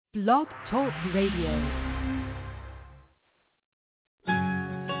Blog Talk Radio.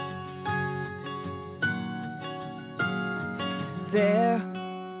 There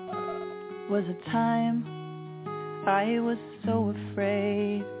was a time I was so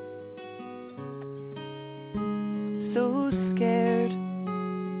afraid, so scared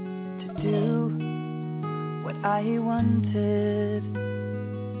to do what I wanted.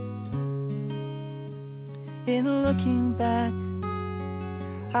 In looking back,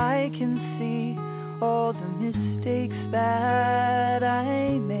 I can see all the mistakes that I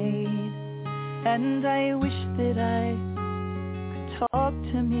made, and I wish that I could talk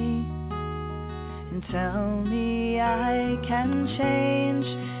to me and tell me I can change.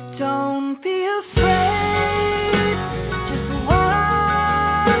 Don't be afraid, just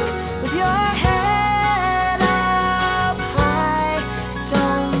walk with your head up high.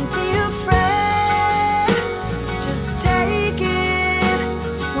 Don't be afraid, just take it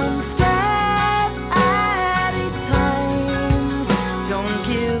one step at a time. Don't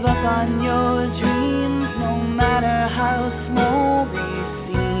give up on your dreams, no matter how small they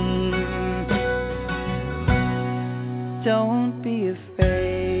seem. Don't be afraid.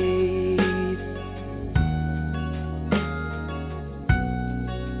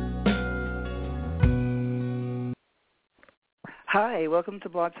 Hi, welcome to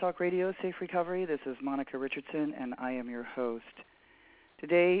Blog Talk Radio, Safe Recovery. This is Monica Richardson, and I am your host.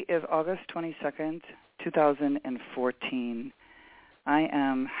 Today is August 22nd, 2014. I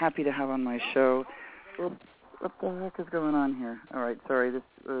am happy to have on my show... What the heck is going on here? All right, sorry, this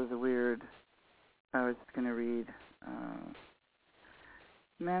was a weird... I was going to read...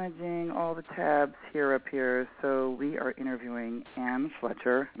 managing all the tabs up here. So we are interviewing Anne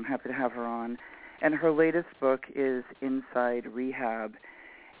Fletcher. I'm happy to have her on. And her latest book is INSIDE REHAB.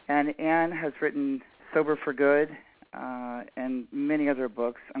 And Anne has written Sober for Good and many other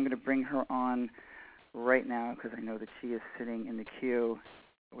books. I'm going to bring her on right now because I know that she is sitting in the queue.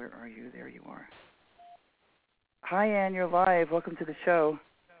 Where are you? There you are. Hi, Anne. You're live. Welcome to the show.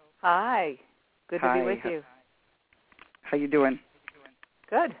 Hi. Good to be with you. How you doing?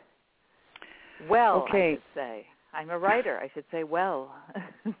 Good. Well, okay. I should say. I'm a writer. I should say well.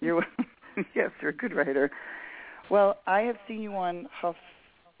 Yes, you're a good writer. Well, I have seen you on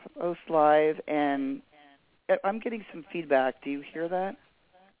HuffPost Live, and I'm getting some feedback. Do you hear that?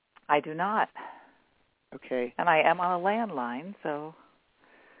 I do not. Okay. And I am on a landline, so...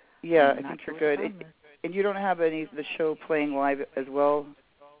 Yeah, I think you're good. And you don't have any of the show playing live as well?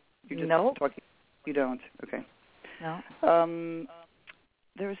 You're just talking. You don't? Okay. No.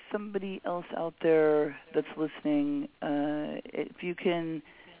 There's somebody else out there that's listening. If you can...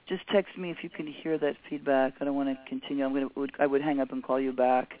 Just text me if you can hear that feedback. I don't want to continue. I would hang up and call you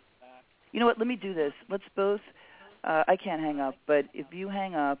back. You know what? Let me do this. Let's both. I can't hang up, but if you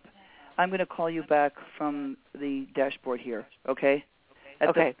hang up, I'm going to call you back from the dashboard here. Okay?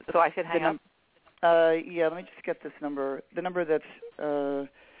 Okay. So I should hang up. Yeah. Let me just get this number. The number that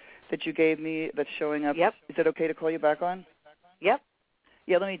you gave me that's showing up. Yep. Is it okay to call you back on? Yep.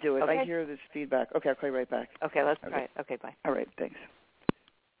 Yeah. Let me do it. Okay. I hear this feedback. Okay. I'll call you right back. Okay. Let's try it. Okay. Bye. All right. Thanks.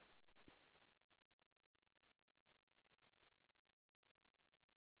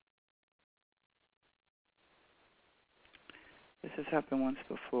 This has happened once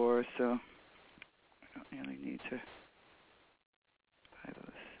before, so I don't really need to buy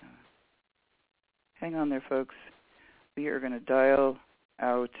those. Hang on there, folks. We are going to dial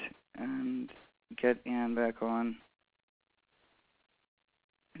out and get Anne back on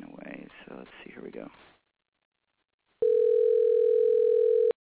in a way. So let's see. Here we go.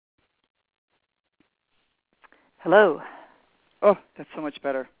 Hello. Oh, that's so much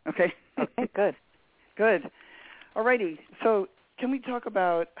better. Okay. Okay, good. Good. All righty. So can we talk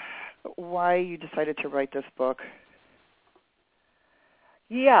about why you decided to write this book?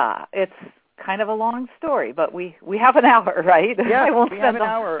 Yeah, it's kind of a long story, but we have an hour, right? Yeah, we have an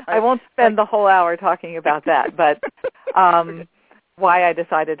hour. I won't spend the whole hour talking about that, but why I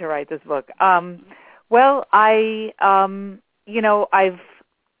decided to write this book. Well, my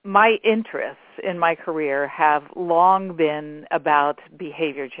interests in my career have long been about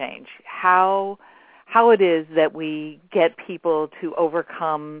behavior change, how it is that we get people to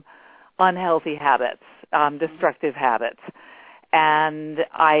overcome unhealthy habits, destructive habits. And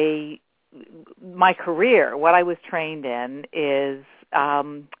my career, what I was trained in is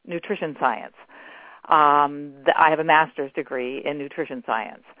nutrition science. I have a master's degree in nutrition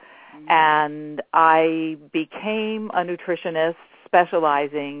science. Mm-hmm. And I became a nutritionist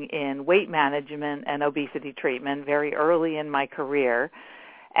specializing in weight management and obesity treatment very early in my career.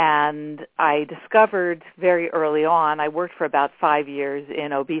 And I discovered very early on, I worked for about 5 years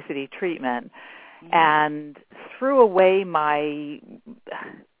in obesity treatment, and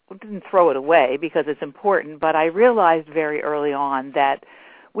didn't throw it away because it's important, but I realized very early on that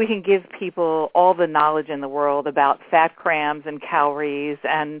we can give people all the knowledge in the world about fat grams and calories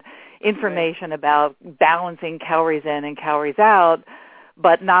and information about balancing calories in and calories out,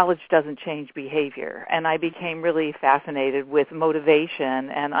 but knowledge doesn't change behavior. And I became really fascinated with motivation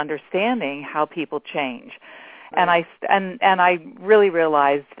and understanding how people change. Right. And I really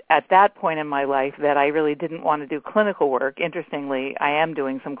realized at that point in my life that I really didn't want to do clinical work. Interestingly, I am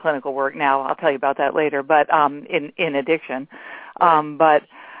doing some clinical work now. I'll tell you about that later, but in addiction. But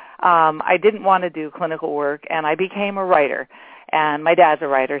I didn't want to do clinical work, and I became a writer. And my dad's a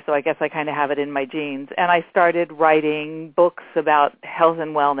writer, so I guess I kind of have it in my genes. And I started writing books about health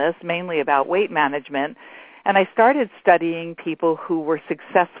and wellness, mainly about weight management. And I started studying people who were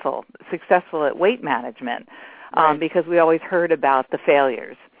successful at weight management, because we always heard about the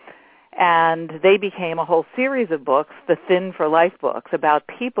failures. And they became a whole series of books, the Thin for Life books, about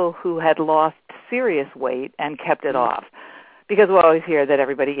people who had lost serious weight and kept it off. Because we always hear that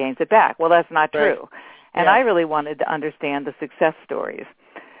everybody gains it back. Well, that's not true. And I really wanted to understand the success stories.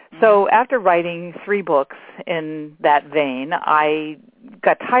 So after writing 3 books in that vein, I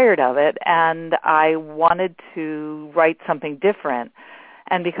got tired of it, and I wanted to write something different.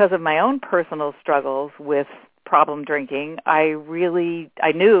 And because of my own personal struggles with problem drinking, I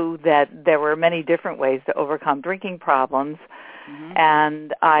knew that there were many different ways to overcome drinking problems.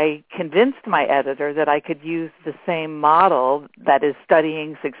 And I convinced my editor that I could use the same model, that is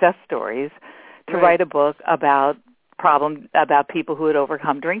studying success stories, to write a book about people who had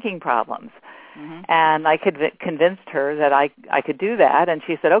overcome drinking problems. And I convinced her that I could do that, and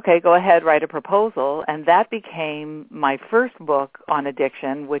she said, okay, go ahead, write a proposal. And that became my first book on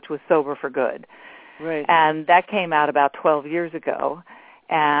addiction, which was Sober for Good. And that came out about 12 years ago.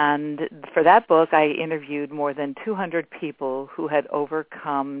 And for that book, I interviewed more than 200 people who had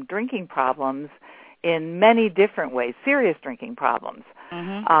overcome drinking problems in many different ways, serious drinking problems.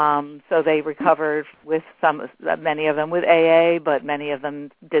 So they recovered with many of them with AA, but many of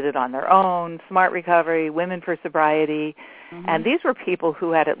them did it on their own, Smart Recovery, Women for Sobriety. And these were people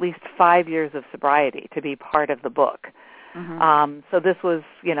who had at least 5 years of sobriety to be part of the book. So this was,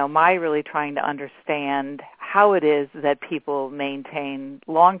 my really trying to understand how it is that people maintain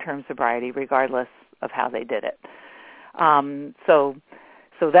long-term sobriety regardless of how they did it. So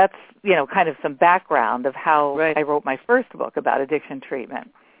that's, kind of some background of how I wrote my first book about addiction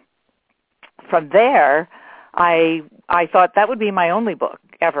treatment. From there, I thought that would be my only book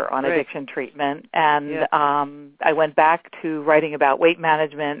ever on addiction treatment. And I went back to writing about weight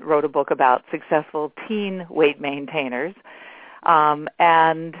management, wrote a book about successful teen weight maintainers.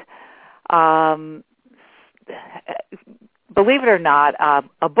 Believe it or not,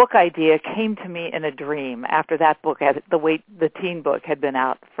 a book idea came to me in a dream after that book, the teen book, had been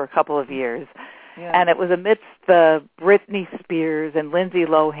out for a couple of years. And it was amidst the Britney Spears and Lindsay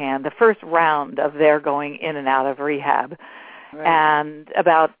Lohan, the first round of their going in and out of rehab. And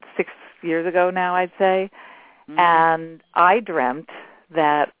about 6 years ago now, I'd say. And I dreamt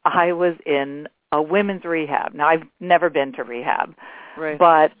that I was in a women's rehab. Now, I've never been to rehab,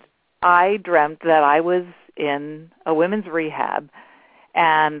 but I dreamt that I was in a women's rehab,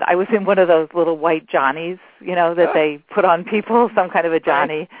 and I was in one of those little white Johnnies, that they put on people, some kind of a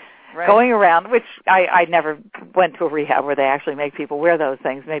Johnny, going around, which I never went to a rehab where they actually make people wear those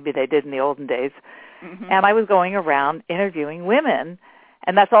things. Maybe they did in the olden days. And I was going around interviewing women,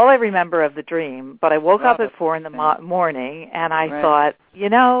 and that's all I remember of the dream. But I woke up at 4 in the morning, and I thought,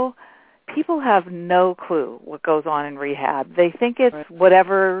 people have no clue what goes on in rehab. They think it's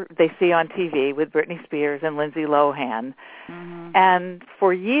whatever they see on TV with Britney Spears and Lindsay Lohan. And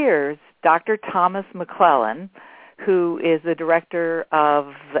for years, Dr. Thomas McClellan, who is the director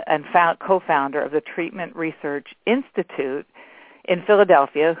of and co-founder of the Treatment Research Institute in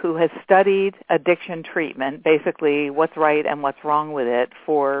Philadelphia, who has studied addiction treatment, basically what's right and what's wrong with it,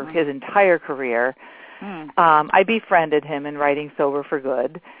 for his entire career. I befriended him in writing Sober for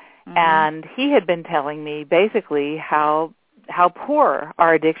Good. And he had been telling me basically how poor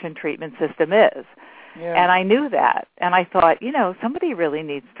our addiction treatment system is. And I knew that. And I thought, somebody really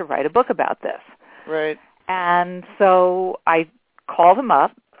needs to write a book about this. And so I called him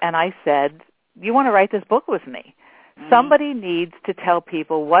up and I said, you want to write this book with me? Somebody needs to tell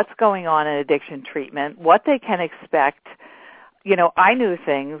people what's going on in addiction treatment, what they can expect I knew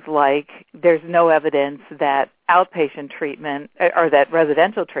things like there's no evidence that outpatient treatment or that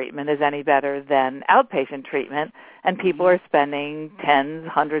residential treatment is any better than outpatient treatment, and people are spending tens,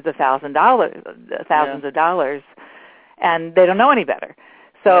 hundreds of thousands of dollars, and they don't know any better.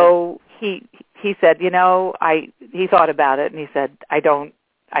 So he said, he thought about it, and he said, I don't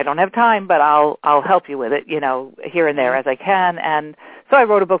have time, but I'll help you with it, here and there as I can. And so I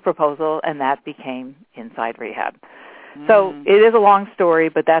wrote a book proposal, and that became Inside Rehab. So it is a long story,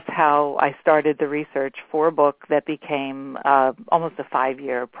 but that's how I started the research for a book that became almost a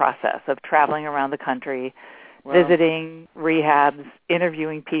 5-year process of traveling around the country, visiting rehabs,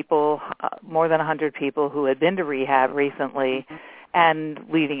 interviewing people, more than 100 people who had been to rehab recently, and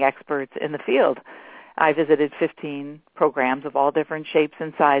leading experts in the field. I visited 15 programs of all different shapes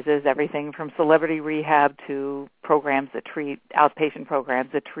and sizes, everything from celebrity rehab to outpatient programs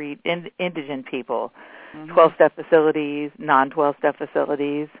that treat indigent people, 12-step facilities, non-12-step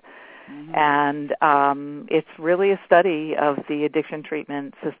facilities, and it's really a study of the addiction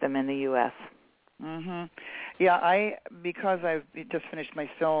treatment system in the U.S. Yeah, because I've just finished my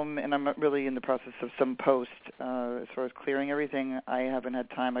film and I'm really in the process of some post as far as clearing everything, I haven't had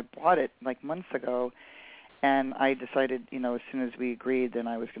time. I bought it like months ago, and I decided, as soon as we agreed, then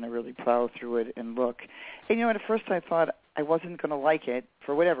I was going to really plow through it and look. And, at first I thought I wasn't going to like it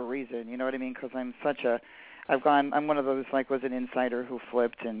for whatever reason, you know what I mean, because I'm one of those, was an insider who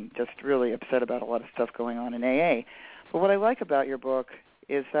flipped and just really upset about a lot of stuff going on in AA. But what I like about your book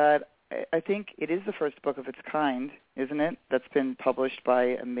is that I think it is the first book of its kind, isn't it, that's been published by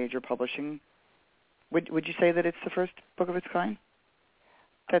a major publishing. Would you say that it's the first book of its kind?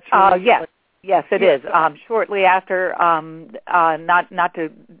 That's really Yes, it is. Shortly after, not to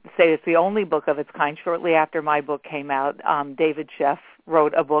say it's the only book of its kind, shortly after my book came out, David Sheff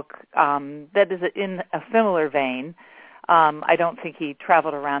wrote a book that is in a similar vein. I don't think he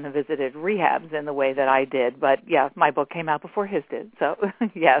traveled around and visited rehabs in the way that I did, but my book came out before his did, so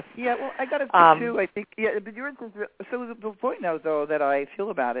yes. Yeah, well, I got to say, too, I think, but yours is, so the point now, though, that I feel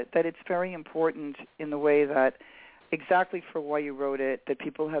about it, that it's very important in the way that exactly for why you wrote it, that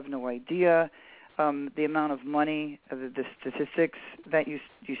people have no idea, the amount of money, the statistics that you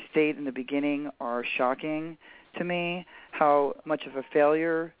state in the beginning are shocking to me, how much of a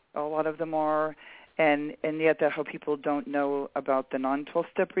failure a lot of them are, and yet how people don't know about the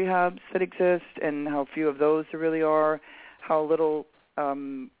non-12-step rehabs that exist and how few of those there really are, how little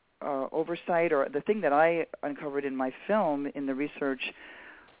oversight, or the thing that I uncovered in my film in the research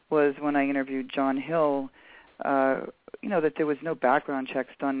was when I interviewed John Hill, that there was no background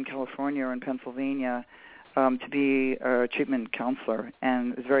checks done in California or in Pennsylvania to be a treatment counselor,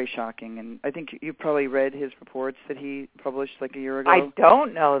 and it was very shocking. And I think you probably read his reports that he published like a year ago. I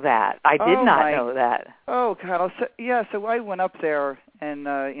don't know that. I did not know that. Oh, God. So I went up there and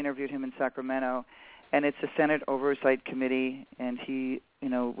interviewed him in Sacramento, and it's a Senate Oversight Committee, and he,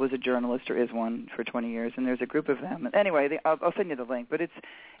 was a journalist, or is one, for 20 years, and there's a group of them. Anyway, I'll send you the link, but it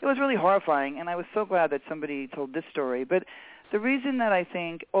was really horrifying, and I was so glad that somebody told this story. But the reason that I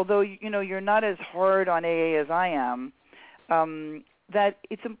think, although, you're not as hard on AA as I am, that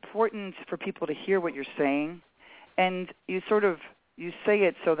it's important for people to hear what you're saying, and you say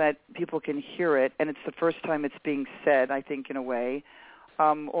it so that people can hear it, and it's the first time it's being said, I think, in a way.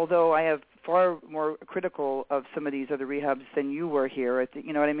 Although I have far more critical of some of these other rehabs than you were here.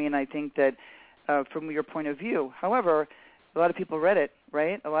 You know what I mean? I think that from your point of view. However, a lot of people read it,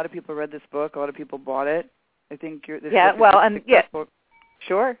 right? A lot of people read this book. A lot of people bought it. I think sure.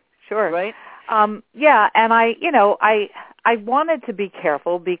 Right? And I wanted to be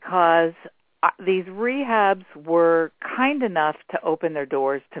careful because these rehabs were kind enough to open their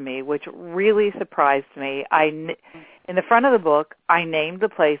doors to me, which really surprised me. In the front of the book, I named the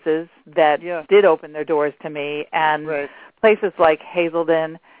places that did open their doors to me, and places like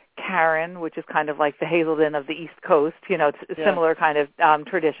Hazelden, Karen, which is kind of like the Hazelden of the East Coast, it's a similar kind of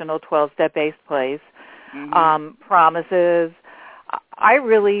traditional 12-step-based place, Promises. I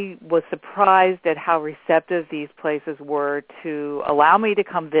really was surprised at how receptive these places were to allow me to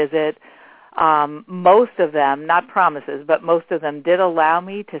come visit. Most of them, not Promises, but most of them did allow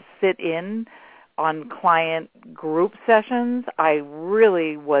me to sit in on client group sessions. I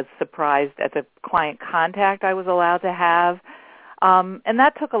really was surprised at the client contact I was allowed to have. And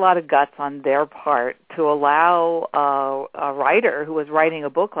that took a lot of guts on their part to allow a writer who was writing a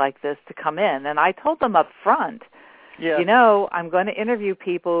book like this to come in. And I told them up front, I'm going to interview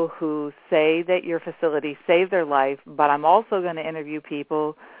people who say that your facility saved their life, but I'm also going to interview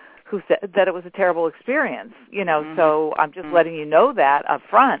people who said that it was a terrible experience, so I'm just letting you know that up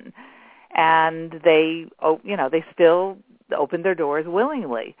front. And they still opened their doors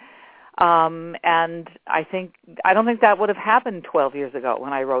willingly. And I don't think that would have happened 12 years ago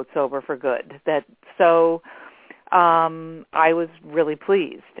when I wrote Sober for Good. I was really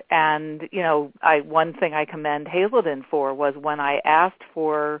pleased. And, one thing I commend Hazelden for was when I asked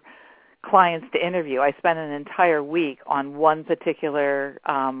for clients to interview, I spent an entire week on one particular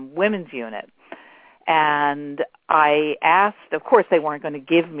women's unit. And I asked, of course they weren't going to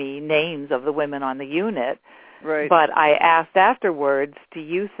give me names of the women on the unit, right. But I asked afterwards, do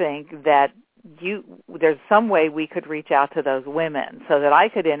you think that there's some way we could reach out to those women so that I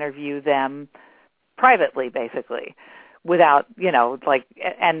could interview them privately, basically, without,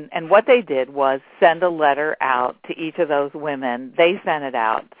 and what they did was send a letter out to each of those women. They sent it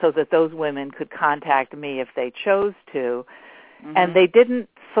out so that those women could contact me if they chose to, and they didn't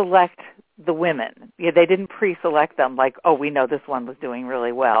select the women. They didn't pre-select them like, oh, we know this one was doing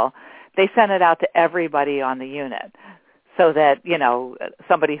really well. They sent it out to everybody on the unit so that,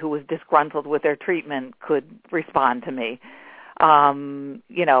 somebody who was disgruntled with their treatment could respond to me,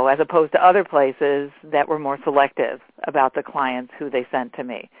 as opposed to other places that were more selective about the clients who they sent to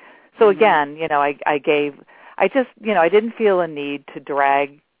me. So again, I didn't feel a need to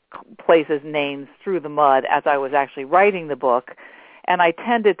drag places' names through the mud as I was actually writing the book. And I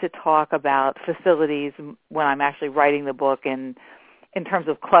tended to talk about facilities when I'm actually writing the book in terms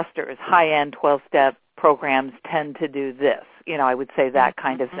of clusters. High-end 12-step programs tend to do this. I would say that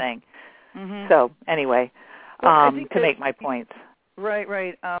kind of thing. So anyway, to make my points. Right.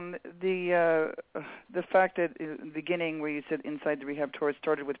 The fact that in the beginning where you said Inside the Rehab Tour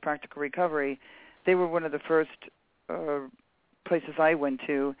started with Practical Recovery, they were one of the first places I went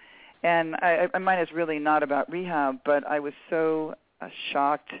to. And mine is really not about rehab, but I was so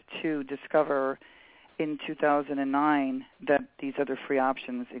shocked to discover in 2009 that these other free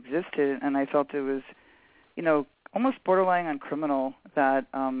options existed, and I felt it was, almost borderline on criminal that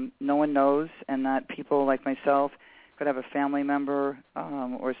no one knows, and that people like myself could have a family member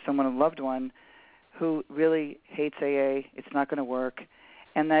or someone, a loved one, who really hates AA, it's not going to work,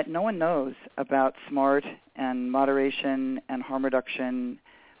 and that no one knows about SMART and moderation and harm reduction,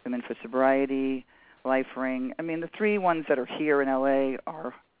 Women for Sobriety, Life Ring. I mean, the three ones that are here in LA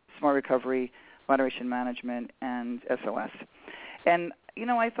are Smart Recovery, Moderation Management, and SOS. And,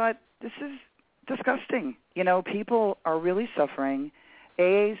 I thought, this is disgusting. People are really suffering.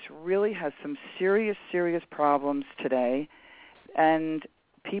 AA really has some serious, serious problems today, and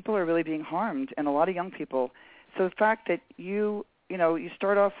people are really being harmed, and a lot of young people. So the fact that you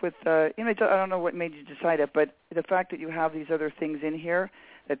start off with, I don't know what made you decide it, but the fact that you have these other things in here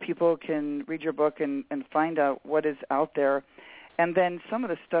that people can read your book and find out what is out there. And then some of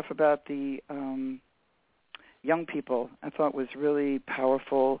the stuff about the young people I thought was really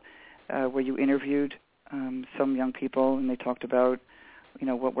powerful, where you interviewed some young people and they talked about,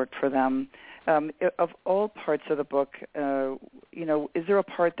 what worked for them. Of all parts of the book, is there a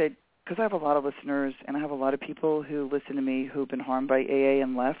part that, because I have a lot of listeners and I have a lot of people who listen to me who've been harmed by AA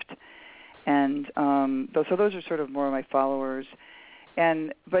and left, and so those are sort of more of my followers.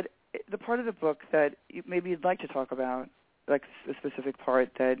 But the part of the book that maybe you'd like to talk about, like a specific part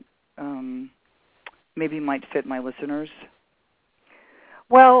that maybe might fit my listeners?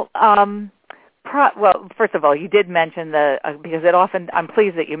 Well, first of all, you did mention because I'm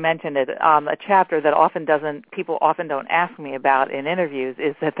pleased that you mentioned it. A chapter that people often don't ask me about in interviews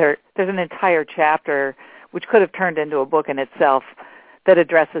is that there's an entire chapter which could have turned into a book in itself that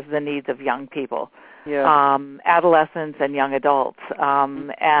addresses the needs of young people. Yeah. Adolescents and young adults,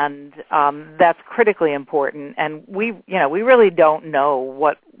 and that's critically important. And we really don't know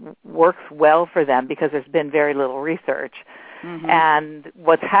what works well for them because there's been very little research. And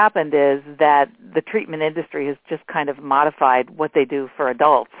what's happened is that the treatment industry has just kind of modified what they do for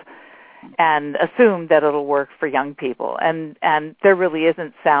adults and assumed that it'll work for young people. And there really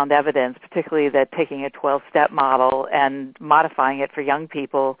isn't sound evidence, particularly that taking a 12-step model and modifying it for young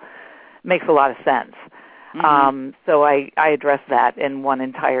people makes a lot of sense. So I address that in one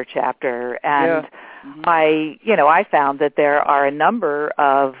entire chapter. And I found that there are a number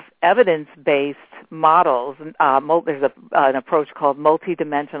of evidence-based models. There's an approach called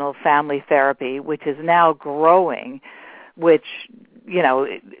multidimensional family therapy, which is now growing, which,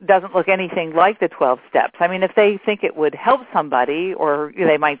 it doesn't look anything like the 12 steps. I mean, if they think it would help somebody, or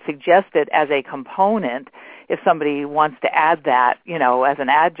they might suggest it as a component if somebody wants to add that, as an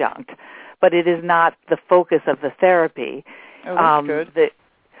adjunct. But it is not the focus of the therapy. Oh, that's good.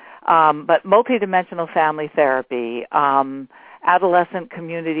 But multidimensional family therapy, adolescent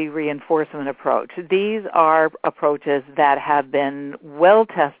community reinforcement approach, these are approaches that have been well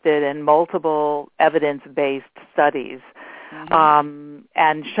tested in multiple evidence-based studies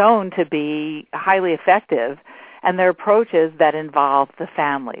and shown to be highly effective. And they're approaches that involve the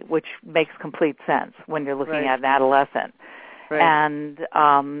family, which makes complete sense when you're looking at an adolescent. Right. And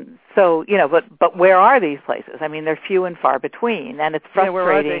so, but where are these places? I mean, they're few and far between, and it's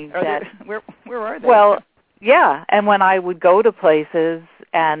frustrating where are they? Well, yeah, and when I would go to places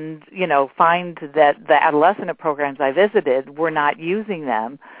and, find that the adolescent programs I visited were not using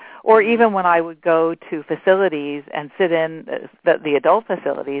them, or even when I would go to facilities and sit in, the adult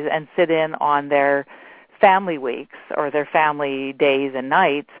facilities, and sit in on their family weeks or their family days and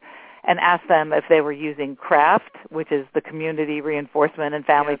nights, and ask them if they were using CRAFT, which is the community reinforcement and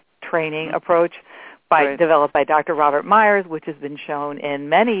family training approach developed by Dr. Robert Myers, which has been shown in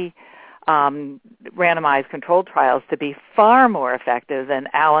many randomized controlled trials to be far more effective than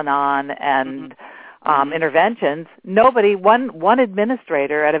Al-Anon and interventions. One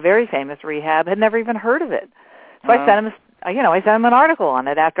administrator at a very famous rehab had never even heard of it. So I sent him I sent him an article on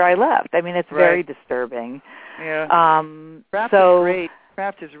it after I left. I mean, it's very disturbing. Yeah. CRAFT is great.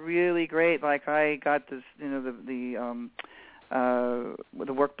 CRAFT is really great. Like I got this, the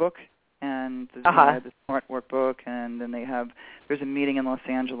workbook and the SMART workbook, and then there's a meeting in Los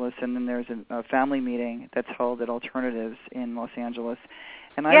Angeles, and then there's a family meeting that's held at Alternatives in Los Angeles.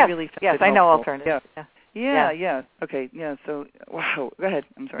 And I really found it helpful. I know Alternatives. Yeah. Okay. Yeah. So, wow. Go ahead.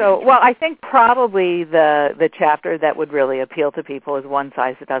 I'm sorry. So, well, I think probably the chapter that would really appeal to people is One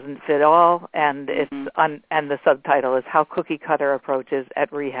Size Doesn't Fit All, and and the subtitle is How Cookie Cutter Approaches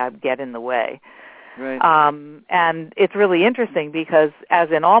at Rehab Get in the Way. Right. And it's really interesting because, as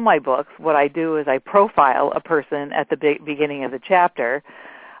in all my books, what I do is I profile a person at the beginning of the chapter.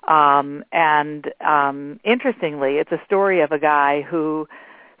 Interestingly, it's a story of a guy who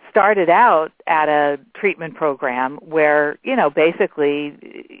started out at a treatment program where, basically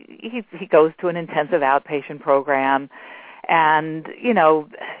he goes to an intensive outpatient program, and,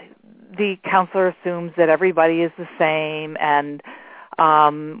 the counselor assumes that everybody is the same, and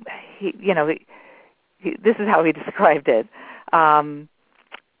this is how he described it.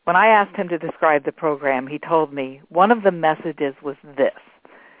 When I asked him to describe the program, he told me one of the messages was this: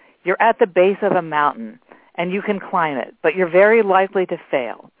 you're at the base of a mountain, and you can climb it, but you're very likely to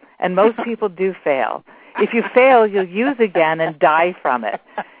fail. And most people do fail. If you fail, you'll use again and die from it.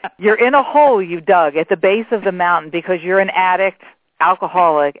 You're in a hole you dug at the base of the mountain because you're an addict,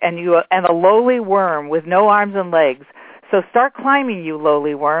 alcoholic, and a lowly worm with no arms and legs. So start climbing, you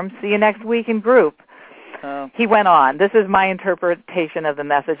lowly worm. See you next week in group. He went on. This is my interpretation of the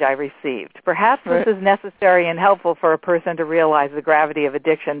message I received. Perhaps this is necessary and helpful for a person to realize the gravity of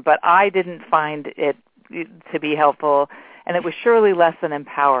addiction, but I didn't find it to be helpful, and it was surely less than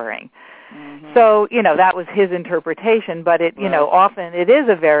empowering. So, that was his interpretation, but often it is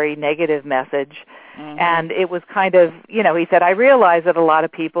a very negative message. And it was kind of, he said, I realized that a lot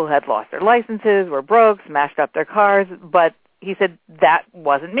of people had lost their licenses, were broke, smashed up their cars, but he said that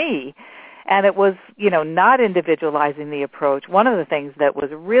wasn't me. And it was, not individualizing the approach. One of the things that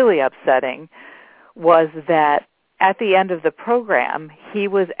was really upsetting was that at the end of the program, he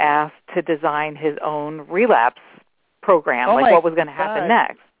was asked to design his own relapse program, what was going to happen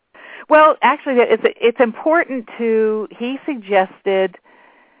next. Well, actually, it's important to. He suggested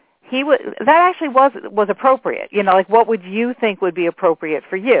that actually was appropriate. What would you think would be appropriate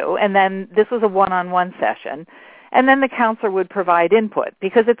for you? And then this was a one-on-one session, and then the counselor would provide input,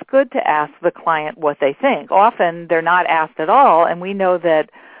 because it's good to ask the client what they think. Often they're not asked at all, and we know that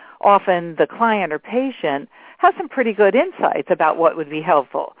often the client or patient has some pretty good insights about what would be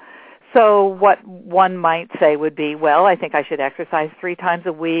helpful. So what one might say would be, well, I think I should exercise 3 times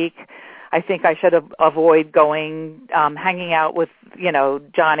a week. I think I should avoid hanging out with,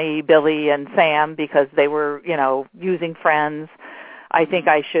 Johnny, Billy, and Sam because they were, using friends. I think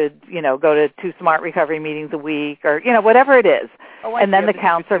I should, go to 2 SMART recovery meetings a week, or, whatever it is. And then the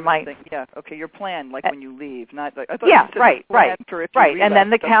counselor might. Yeah, okay, your plan, like when you leave, not like. I thought right. And then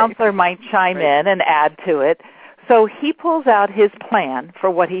the counselor might chime in and add to it. So he pulls out his plan for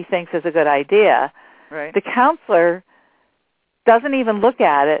what he thinks is a good idea. Right. The counselor doesn't even look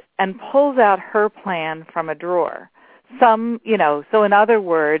at it and pulls out her plan from a drawer. So in other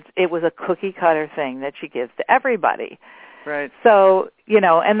words, it was a cookie cutter thing that she gives to everybody. Right. So,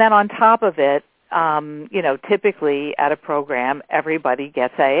 and then on top of it, typically at a program, everybody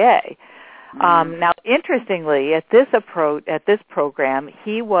gets AA. Now, interestingly, at this program,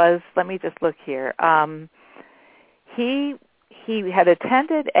 he was, let me just look here, he had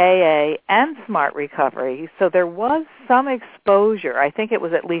attended AA and SMART recovery, so there was some exposure. I think it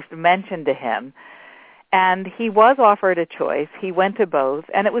was at least mentioned to him. And he was offered a choice. He went to both,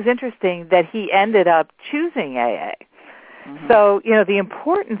 and it was interesting that he ended up choosing AA. Mm-hmm. So, the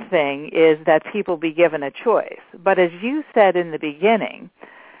important thing is that people be given a choice. But as you said in the beginning,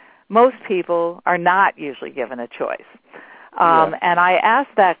 most people are not usually given a choice. And I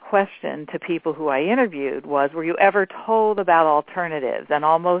asked that question to people who I interviewed were you ever told about alternatives? And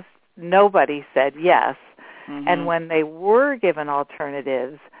almost nobody said yes. Mm-hmm. And when they were given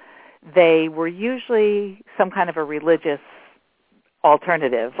alternatives, they were usually some kind of a religious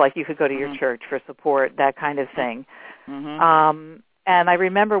alternative, like you could go to your church for support, that kind of thing. Mm-hmm. And I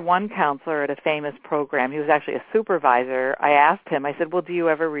remember one counselor at a famous program, he was actually a supervisor, I asked him, I said, well, do you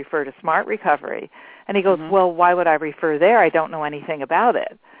ever refer to Smart Recovery? And he goes, well, why would I refer there? I don't know anything about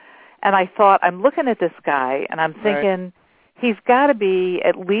it. And I thought, I'm looking at this guy, and I'm thinking, he's got to be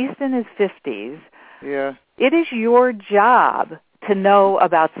at least in his 50s. Yeah. It is your job to know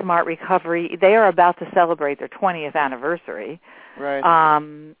about Smart Recovery. They are about to celebrate their 20th anniversary.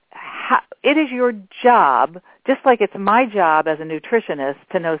 Right. It is your job, just like it's my job as a nutritionist,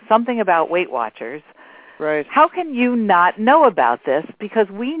 to know something about Weight Watchers. Right. How can you not know about this? Because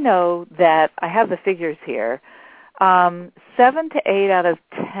we know that, I have the figures here, 7 to 8 out of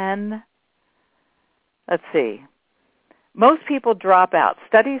 10, let's see, most people drop out.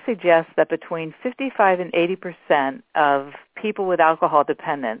 Studies suggest that between 55 and 80% of people with alcohol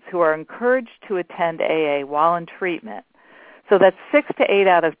dependence who are encouraged to attend AA while in treatment, so that's 6 to 8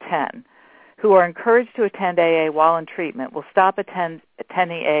 out of 10, who are encouraged to attend AA while in treatment will stop attending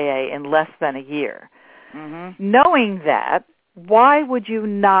AA in less than a year. Mm-hmm. Knowing that, why would you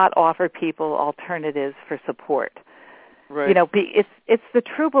not offer people alternatives for support? Right. It's the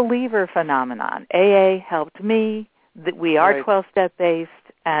true believer phenomenon. AA helped me. We are 12-step based,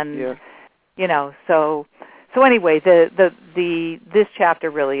 and so anyway, this chapter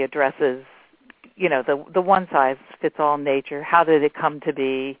really addresses the one size fits all nature. How did it come to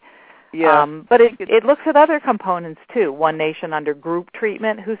be? Yeah. But it looks at other components too. One nation under group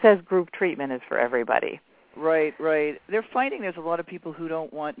treatment. Who says group treatment is for everybody? Right. They're finding there's a lot of people who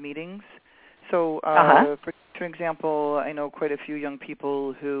don't want meetings. So, for example, I know quite a few young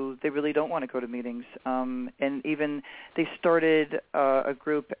people who they really don't want to go to meetings. And even they started a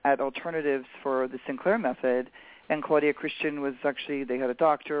group at Alternatives for the Sinclair Method. And Claudia Christian was actually, they had a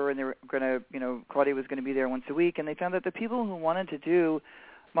doctor, and they were going to, Claudia was going to be there once a week. And they found that the people who wanted to do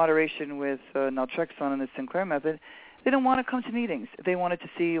moderation with naltrexone and the Sinclair Method, they didn't want to come to meetings. They wanted to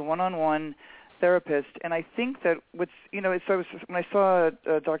see a one-on-one therapist. And I think that when I saw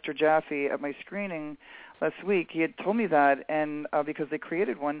Dr. Jaffe at my screening last week, he had told me that, and because they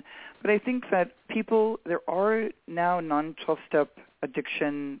created one. But I think that there are now non-12-step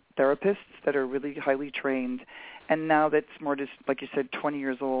addiction therapists that are really highly trained. And now that's more just, like you said, 20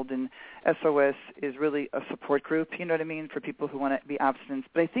 years old, and SOS is really a support group, you know what I mean, for people who want to be abstinent.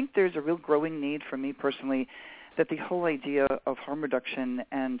 But I think there's a real growing need for me personally that the whole idea of harm reduction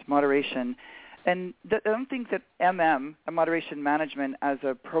and moderation, and I don't think that moderation management as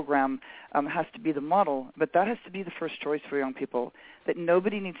a program, has to be the model, but that has to be the first choice for young people, that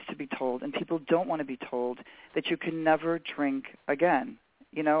nobody needs to be told, and people don't want to be told, that you can never drink again.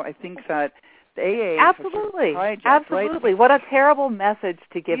 I think that the AA Absolutely. Right? What a terrible message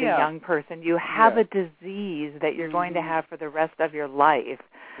to give a young person. You have a disease that you're going to have for the rest of your life.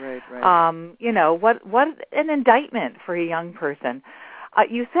 Right. What an indictment for a young person.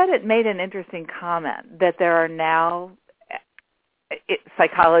 You said it made an interesting comment that there are now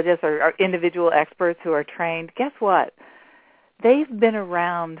psychologists or individual experts who are trained. Guess what? They've been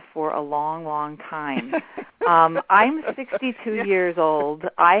around for a long, long time. I'm 62 years old.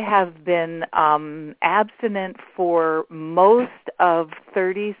 I have been abstinent for most of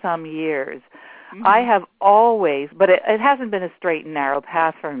 30-some years. Mm-hmm. I have always, but it hasn't been a straight and narrow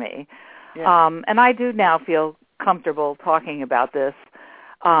path for me. Yeah. And I do now feel comfortable talking about this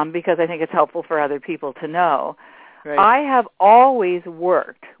because I think it's helpful for other people to know. Right. I have always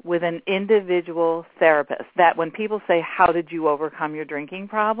worked with an individual therapist. That when people say, how did you overcome your drinking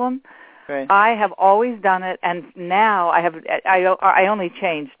problem? Right. I have always done it, and now I only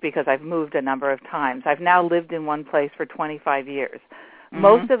changed because I've moved a number of times. I've now lived in one place for 25 years. Mm-hmm.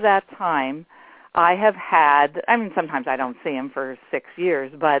 Most of that time I have had, sometimes I don't see him for 6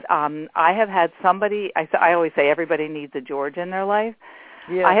 years, but I have had somebody, I always say everybody needs a George in their life.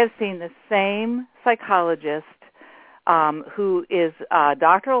 Yeah. I have seen the same psychologist who is a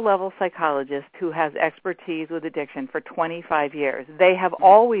doctoral level psychologist who has expertise with addiction for 25 years. They have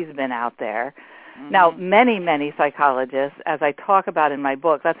always been out there. Mm-hmm. Now, many, many psychologists, as I talk about in my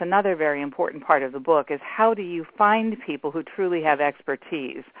book, that's another very important part of the book, is how do you find people who truly have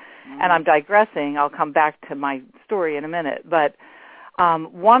expertise? Mm-hmm. And I'm digressing. I'll come back to my story in a minute. But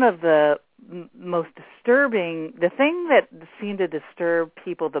one of the most disturbing, the thing that seemed to disturb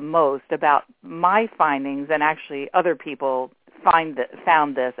people the most about my findings, and actually other people found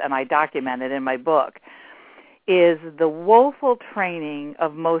this, and I documented in my book, is the woeful training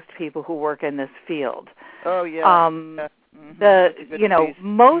of most people who work in this field. Oh, yeah.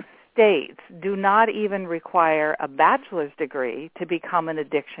 Most states do not even require a bachelor's degree to become an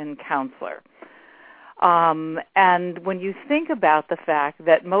addiction counselor. And when you think about the fact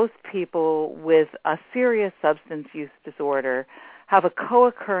that most people with a serious substance use disorder have a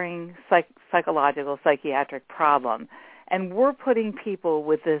co-occurring psychological, psychiatric problem, and we're putting people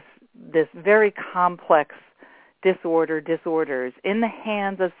with this very complex disorders in the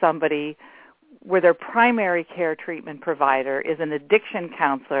hands of somebody where their primary care treatment provider is an addiction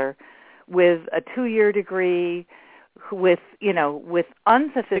counselor with a 2-year degree, with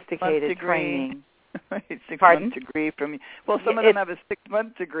unsophisticated training. Right, 6-month degree from, some of them have a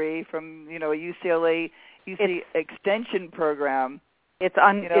 6-month degree from, a UCLA extension program. It's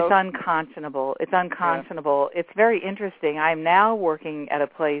unconscionable. It's unconscionable. Yeah. It's very interesting. I'm now working at a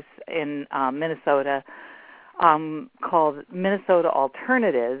place in Minnesota called Minnesota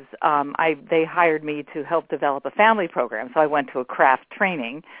Alternatives. They hired me to help develop a family program, so I went to a craft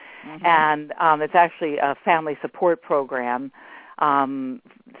training, and it's actually a family support program.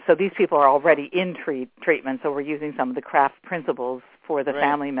 So these people are already in treatment, so we're using some of the craft principles for the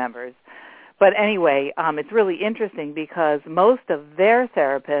family members. But anyway, it's really interesting because most of their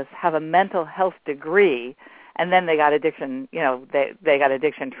therapists have a mental health degree, and then they got addiction, they got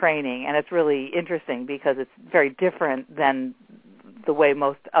addiction training, and it's really interesting because it's very different than the way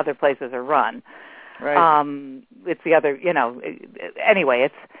most other places are run. Right. It's the other, anyway,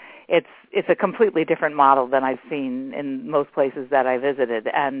 it's a completely different model than I've seen in most places that I visited,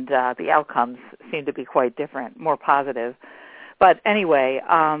 and the outcomes seem to be quite different, more positive. But anyway,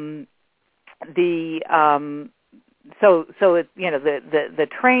 the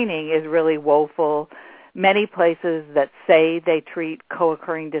training is really woeful. Many places that say they treat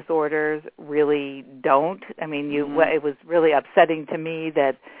co-occurring disorders really don't. I mean, it was really upsetting to me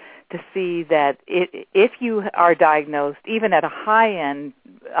to see that if you are diagnosed, even at a high-end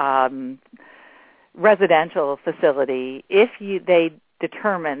residential facility, they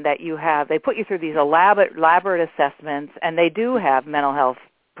determine that they put you through these elaborate assessments, and they do have mental health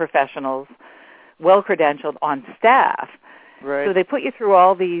professionals well-credentialed on staff. Right. So they put you through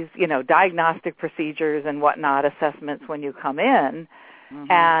all these, diagnostic procedures and whatnot, assessments when you come in,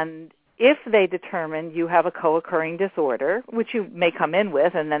 and if they determine you have a co-occurring disorder, which you may come in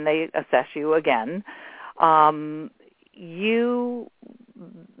with, and then they assess you again, you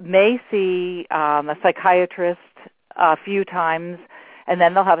may see a psychiatrist a few times, and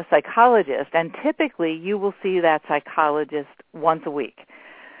then they'll have a psychologist, and typically you will see that psychologist once a week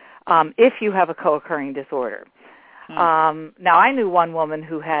if you have a co-occurring disorder. Now, I knew one woman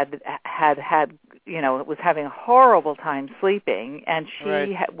who had was having a horrible time sleeping, and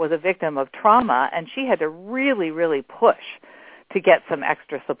she was a victim of trauma, and she had to really, really push to get some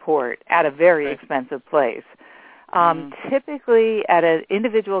extra support at a very expensive place. Typically at an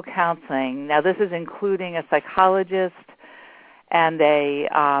individual counseling, now this is including a psychologist and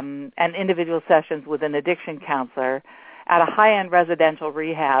and individual sessions with an addiction counselor, at a high-end residential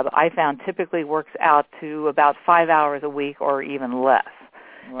rehab, I found typically works out to about 5 hours a week or even less.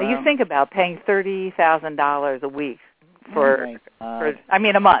 Wow. Now, you think about paying $30,000 a week for a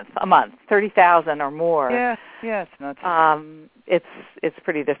month, $30,000 or more. Yeah, it's not. It's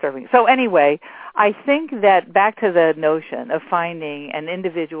pretty disturbing. So anyway, I think that back to the notion of finding an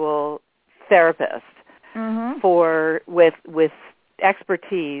individual therapist with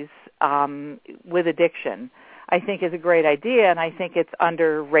expertise with addiction, I think is a great idea, and I think it's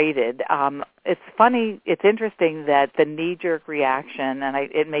underrated. It's funny, it's interesting that the knee-jerk reaction, and I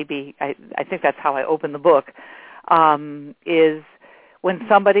think that's how I open the book, is when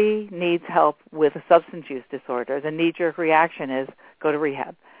somebody needs help with a substance use disorder, the knee-jerk reaction is go to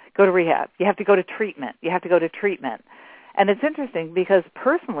rehab. Go to rehab. You have to go to treatment. You have to go to treatment. And it's interesting because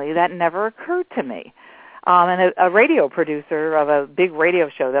personally that never occurred to me. And a radio producer of a big radio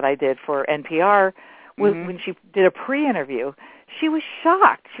show that I did for NPR, when she did a pre-interview, she was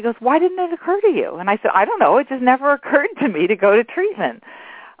shocked. She goes, "Why didn't it occur to you?" And I said, "I don't know. It just never occurred to me to go to treatment."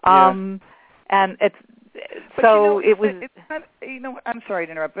 And it's it was. It's not, I'm sorry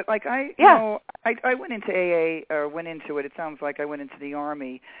to interrupt, but I went into AA, or went into it. It sounds like I went into the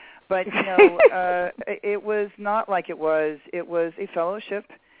Army, but it was not like it was. It was a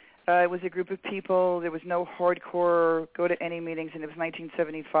fellowship. It was a group of people. There was no hardcore go to any meetings, and it was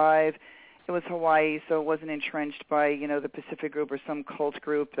 1975. it was Hawaii, so it wasn't entrenched by, the Pacific group or some cult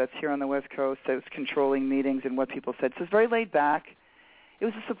group that's here on the West Coast that was controlling meetings and what people said. So it's very laid back. It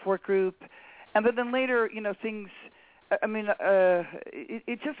was a support group. But then later, things,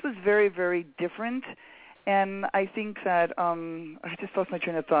 it just was very, very different. And I think that, I just lost my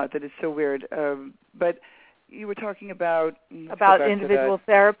train of thought. That is so weird. But you were talking about individual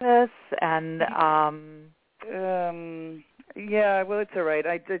therapists and yeah, well, it's all right.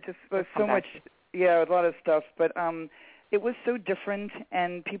 I just was so much, a lot of stuff, but it was so different,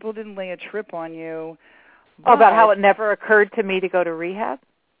 and people didn't lay a trip on you. About how it never occurred to me to go to rehab?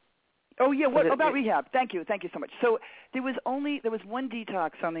 Oh yeah, about rehab? Thank you so much. So there was one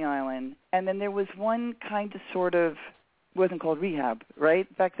detox on the island, and then there was one kind of sort of, wasn't called rehab, right,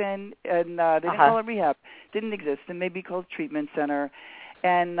 back then, and they didn't call it rehab, didn't exist, and maybe called treatment center,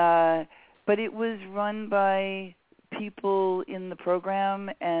 and but it was run by people in the program,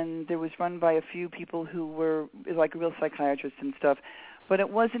 and there was run by a few people who were like real psychiatrists and stuff, but it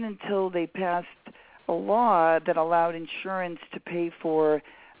wasn't until they passed a law that allowed insurance to pay for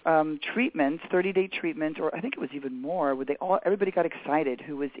treatments, 30-day treatment, or I think it was even more, where everybody got excited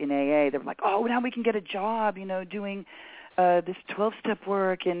who was in AA. They were like, oh, now we can get a job, doing this 12-step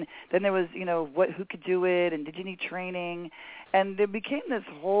work, and then there was, who could do it, and did you need training, and there became this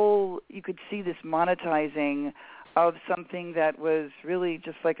whole, you could see this monetizing of something that was really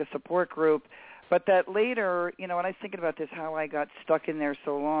just like a support group, but that later, when I was thinking about this, how I got stuck in there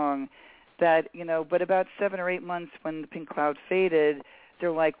so long, that, but about 7 or 8 months when the pink cloud faded,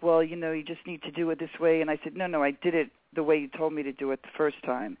 they're like, well, you just need to do it this way, and I said, no, I did it the way you told me to do it the first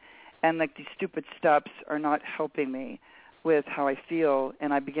time, and like these stupid steps are not helping me with how I feel,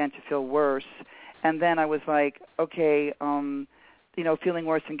 and I began to feel worse, and then I was like, okay, feeling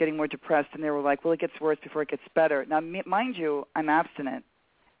worse and getting more depressed, and they were like, well, it gets worse before it gets better. Now, mind you, I'm abstinent,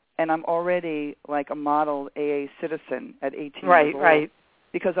 and I'm already like a model AA citizen at 18 years old. Right.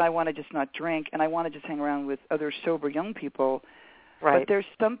 Because I want to just not drink, and I want to just hang around with other sober young people. Right. But there's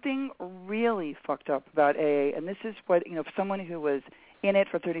something really fucked up about AA, and this is what, for someone who was in it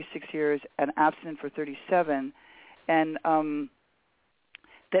for 36 years and abstinent for 37, and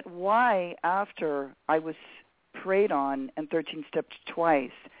that why after I was prayed on and 13-stepped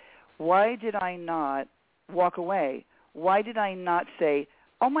twice, why did I not walk away? Why did I not say,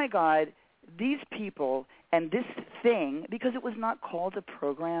 oh, my God, these people and this thing, because it was not called a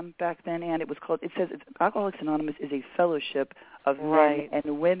program back then, and it says Alcoholics Anonymous is a fellowship of men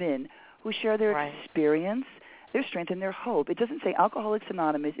and women who share their experience, their strength, and their hope. It doesn't say Alcoholics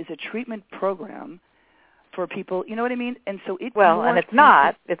Anonymous is a treatment program for people, you know what I mean? And so it's not a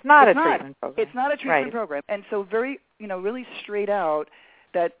treatment program. It's not a treatment program. And so very, really straight out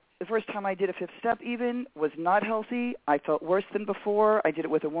that the first time I did a 5th step even was not healthy. I felt worse than before. I did it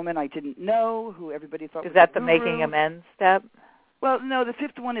with a woman I didn't know who everybody thought was a guru. Is that the making amends step? Well, no, the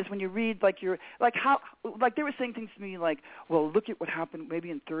 5th one is when you read, they were saying things to me like, well, look at what happened maybe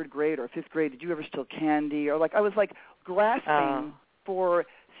in 3rd grade or 5th grade. Did you ever steal candy? Or I was grasping for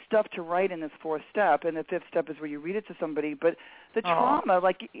stuff to write in this 4th step, and the 5th step is where you read it to somebody. But the trauma,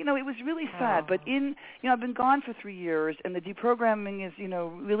 it was really sad. But I've been gone for 3 years, and the deprogramming has,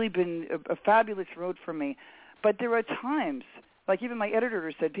 really been a fabulous road for me. But there are times, like even my editor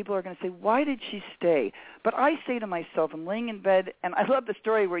said, people are going to say, why did she stay? But I say to myself, I'm laying in bed, and I love the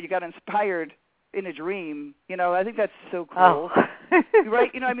story where you got inspired in a dream. I think that's so cool.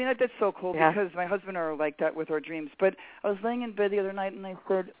 Right? That's so cool because my husband are like that with our dreams. But I was laying in bed the other night, and I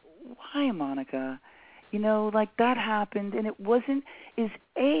said, why, Monica? That happened, and it wasn't, is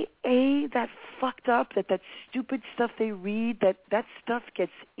AA that fucked up, that stupid stuff they read, that stuff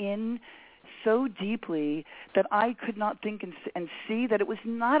gets in so deeply that I could not think and see that it was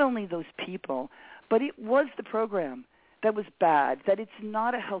not only those people, but it was the program that was bad, that it's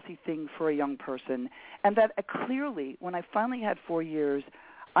not a healthy thing for a young person, and that clearly, when I finally had 4 years,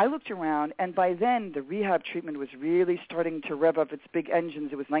 I looked around, and by then the rehab treatment was really starting to rev up its big engines.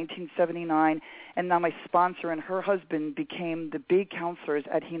 It was 1979, and now my sponsor and her husband became the big counselors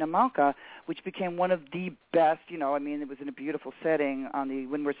at Hina Malka, which became one of the best, it was in a beautiful setting on the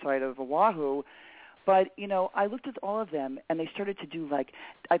windward side of Oahu. But, I looked at all of them, and they started to do,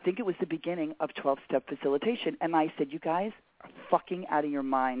 I think it was the beginning of 12-step facilitation. And I said, you guys are fucking out of your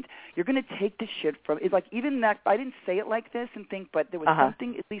mind. You're going to take the shit from – even that – I didn't say it like this and think, but there was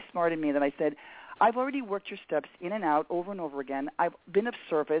something at least smart in me that I said, I've already worked your steps in and out over and over again. I've been of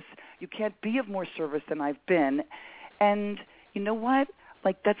service. You can't be of more service than I've been. And you know what?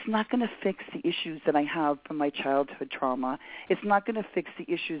 like, that's not going to fix the issues that I have from my childhood trauma. It's not going to fix the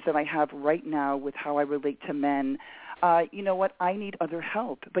issues that I have right now with how I relate to men. You know what? I need other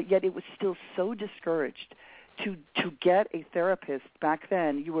help. But yet it was still so discouraged to get a therapist. Back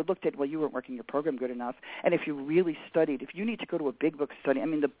then, you were looked at, well, you weren't working your program good enough. And if you really studied, if you need to go to a big book study, I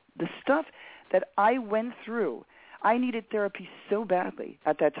mean, the stuff that I went through, I needed therapy so badly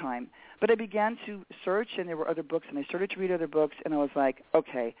at that time. But I began to search, and there were other books, and I started to read other books, and I was like,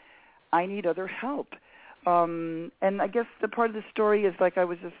 okay, I need other help. And I guess the part of the story is, like, I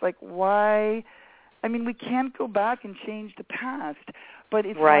was just like, why? I mean, we can't go back and change the past, but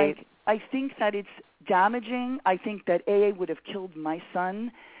it's right. like, I think that it's damaging. I think that AA would have killed my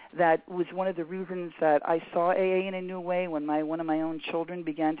son. That was one of the reasons that I saw AA in a new way when one of my own children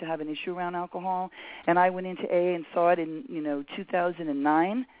began to have an issue around alcohol, and I went into AA and saw it in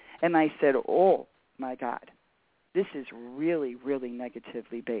 2009, and I said, oh my God, this is really, really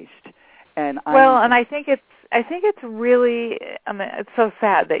negatively based. And I think it's really, I mean, it's so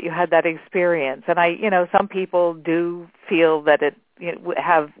sad that you had that experience, and some people do feel that it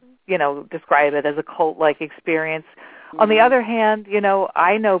describe it as a cult-like experience. On the other hand,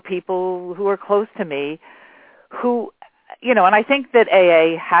 I know people who are close to me who, and I think that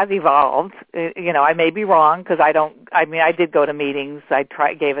AA has evolved. I may be wrong because I did go to meetings.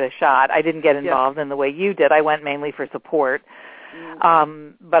 Gave it a shot. I didn't get involved in the way you did. I went mainly for support.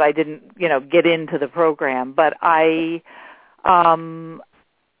 But I didn't, get into the program. But I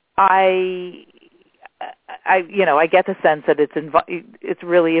get the sense that it's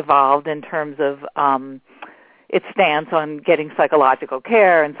really evolved in terms of its stance on getting psychological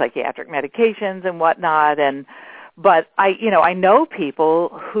care and psychiatric medications and whatnot. But I know people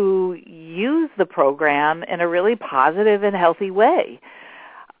who use the program in a really positive and healthy way.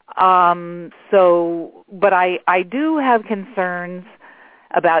 But I do have concerns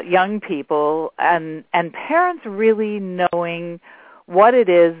about young people and parents really knowing what it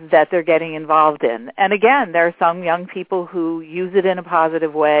is that they're getting involved in. And again, there are some young people who use it in a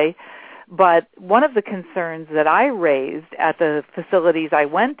positive way, but one of the concerns that I raised at the facilities I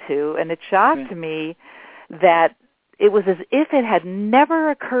went to, and it shocked me that it was as if it had never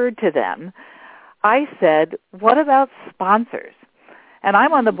occurred to them, I said, what about sponsors? And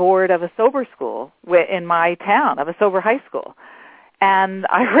I'm on the board of a sober school in my town, of a sober high school. And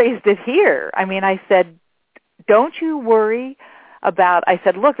I raised it here. I mean, I said, don't you worry about, I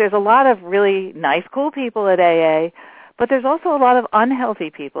said, look, there's a lot of really nice, cool people at AA, but there's also a lot of unhealthy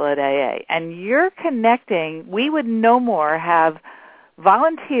people at AA. And you're connecting, we would no more have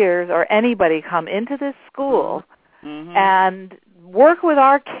volunteers or anybody come into this school and work with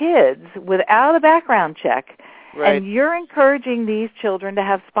our kids without a background check. Right. And you're encouraging these children to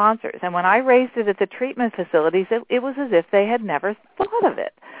have sponsors. And when I raised it at the treatment facilities, it was as if they had never thought of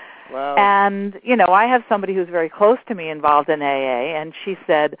it. Wow. And, I have somebody who's very close to me involved in AA, and she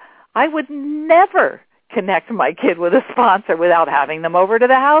said, I would never connect my kid with a sponsor without having them over to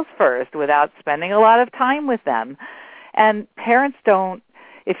the house first, without spending a lot of time with them. And parents don't,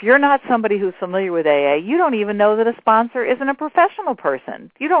 if you're not somebody who's familiar with AA, you don't even know that a sponsor isn't a professional person.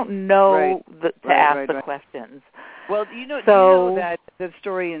 You don't know to ask the questions. Well, do you know that the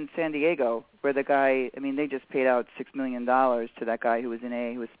story in San Diego where the guy, they just paid out $6 million to that guy who was in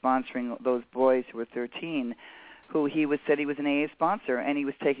AA, who was sponsoring those boys who were 13, who said he was an AA sponsor, and he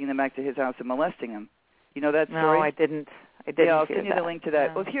was taking them back to his house and molesting them. You know that story? No, I didn't. Yeah, I'll send you the link to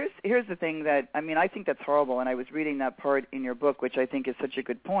that. No. Well, here's the thing that, I think that's horrible, and I was reading that part in your book, which I think is such a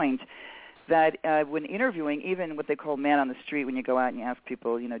good point, that when interviewing, even what they call man on the street, when you go out and you ask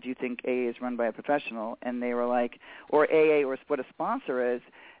people, do you think AA is run by a professional? And they were like, or AA or what a sponsor is,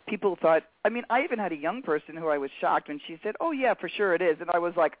 people thought, I even had a young person who I was shocked when she said, oh, yeah, for sure it is. And I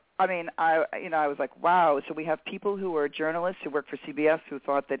was like, I was like, wow. So we have people who are journalists who work for CBS who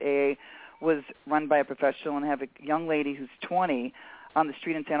thought that AA was run by a professional, and have a young lady who's 20 on the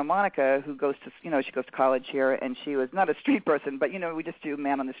street in Santa Monica who goes to, she goes to college here, and she was not a street person, but, we just do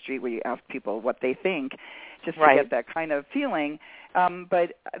man on the street where you ask people what they think just to get that kind of feeling.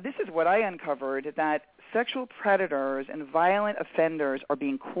 But this is what I uncovered, that sexual predators and violent offenders are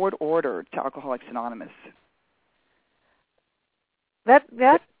being court-ordered to Alcoholics Anonymous.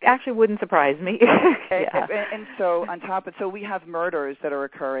 That actually wouldn't surprise me. And so on top of, so we have murders that are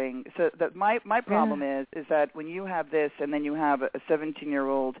occurring. So that my problem is that when you have this, and then you have a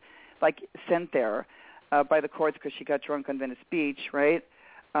 17-year-old sent there by the courts because she got drunk on Venice Beach, right?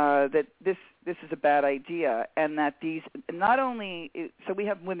 That this is a bad idea, and that these not only, so we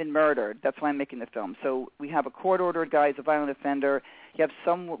have women murdered. That's why I'm making the film. So we have a court-ordered guy who's a violent offender. You have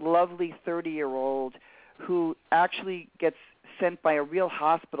some lovely 30-year-old who actually gets sent by a real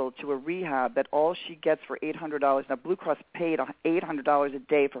hospital to a rehab that all she gets for $800. Now, Blue Cross paid $800 a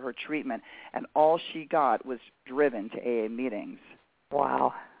day for her treatment, and all she got was driven to AA meetings.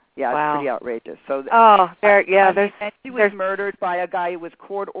 Wow. Yeah, wow. It's pretty outrageous. So, and she was murdered by a guy who was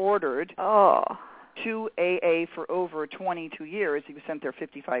court-ordered to AA for over 22 years. He was sent there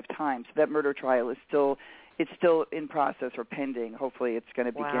 55 times. That murder trial is still in process or pending. Hopefully it's going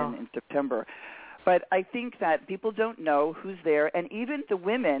to begin in September. But I think that people don't know who's there, and even the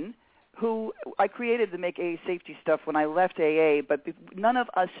women who I created to make AA safety stuff when I left AA, but none of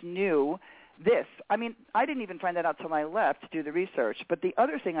us knew this. I mean, I didn't even find that out till I left to do the research. But the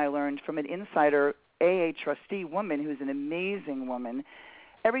other thing I learned from an insider AA trustee woman who's an amazing woman,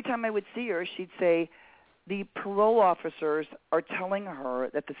 every time I would see her, she'd say, the parole officers are telling her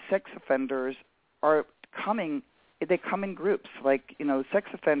that the sex offenders are coming. They come in groups. Like,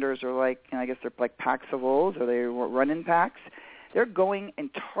 sex offenders are like, I guess they're like packs of wolves, or they run in packs. They're going and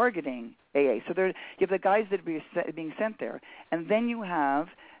targeting AA. So you have the guys that are being sent there, and then you have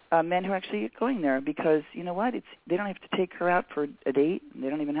men who actually are going there because, you know what, they don't have to take her out for a date. They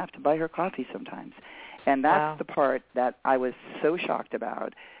don't even have to buy her coffee sometimes. And that's the part that I was so shocked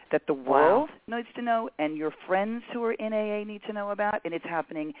about, that the world needs to know and your friends who are in AA need to know about, and it's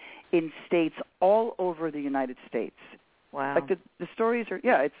happening in states all over the United States. Wow. Like the stories are,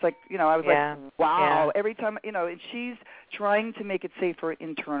 it's like, I was like, wow. Every time, and she's trying to make it safer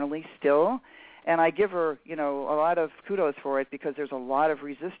internally still. And I give her, a lot of kudos for it because there's a lot of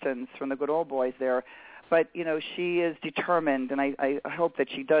resistance from the good old boys there. But, she is determined, and I hope that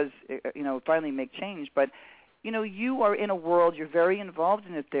she does, finally make change. But, you are in a world, you're very involved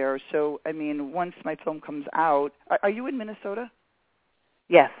in it there. So, I mean, once my film comes out, are you in Minnesota?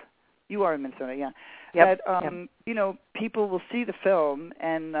 Yes. You are in Minnesota, yeah. Yep. That, people will see the film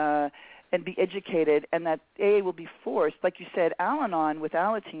and be educated, and that AA will be forced. Like you said, Al-Anon with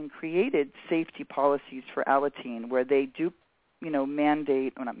Alateen created safety policies for Alateen where they do,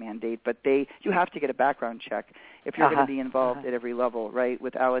 mandate, or not mandate, but you have to get a background check if you're going to be involved at every level, right,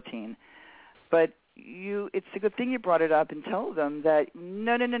 with Alateen. But it's a good thing you brought it up and tell them that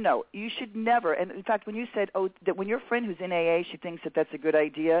no, you should never. And in fact, when you said, that when your friend who's in AA, she thinks that that's a good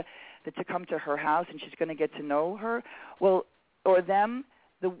idea, that to come to her house and she's going to get to know her, well, or them.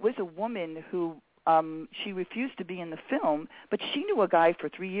 There was a woman who she refused to be in the film, but she knew a guy for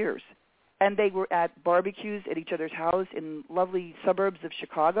 3 years. And they were at barbecues at each other's house in lovely suburbs of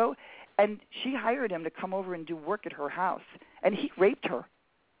Chicago, and she hired him to come over and do work at her house, and he raped her.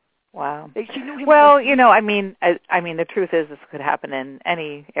 Wow. She knew him. Well, I mean, the truth is this could happen in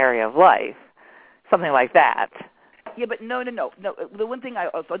any area of life, something like that. Yeah, but no. The one thing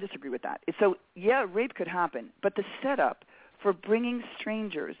I'll disagree with that. So, rape could happen, but the setup for bringing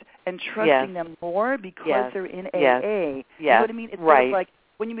strangers and trusting them more because they're in AA. You know what I mean? It's sort of like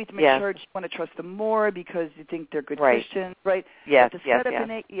when you meet them at church, you want to trust them more because you think they're good Christians, right? Yes, but the setup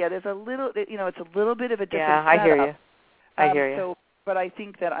in AA, there's a little, it's a little bit of a different setup. I hear you. So, but I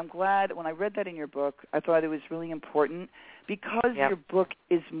think that I'm glad when I read that in your book, I thought it was really important because your book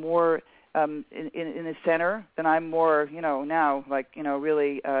is more in the center, then I'm more, now,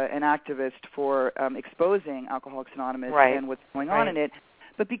 really an activist for exposing Alcoholics Anonymous and what's going on in it.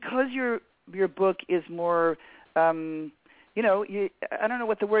 But because your book is more, I don't know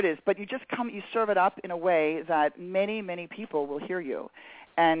what the word is, but you serve it up in a way that many, many people will hear you.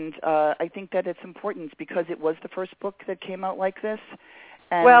 And I think that it's important because it was the first book that came out like this.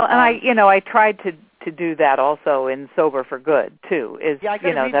 And, I tried to do that also in Sober for Good too. I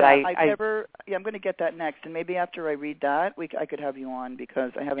I'm going to get that next, and maybe after I read that, I could have you on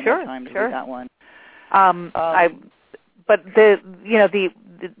because I haven't had time to read that one. But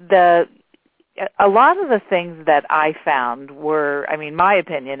a lot of the things that I found were, my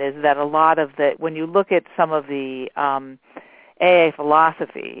opinion is that a lot of when you look at some of the AA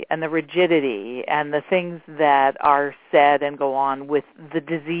philosophy and the rigidity and the things that are said and go on with the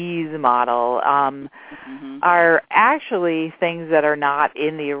disease model are actually things that are not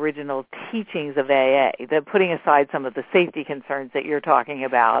in the original teachings of AA. They're putting aside some of the safety concerns that you're talking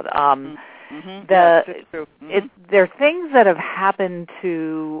about. There are things that have happened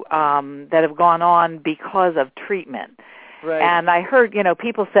that have gone on because of treatment. Right. And I heard,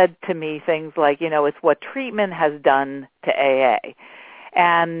 people said to me things like, it's what treatment has done to AA.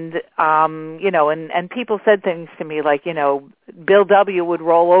 And, and people said things to me like, Bill W. would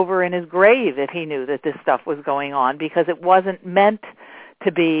roll over in his grave if he knew that this stuff was going on because it wasn't meant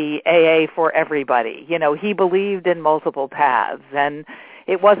to be AA for everybody. He believed in multiple paths, and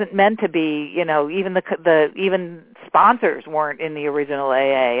it wasn't meant to be, even sponsors weren't in the original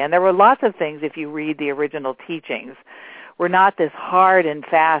AA. And there were lots of things, if you read the original teachings, we're not this hard and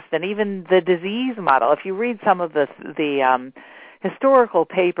fast. And even the disease model, if you read some of the historical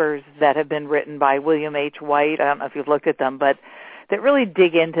papers that have been written by William H. White, I don't know if you've looked at them, but that really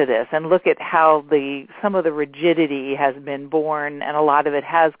dig into this and look at how some of the rigidity has been born, and a lot of it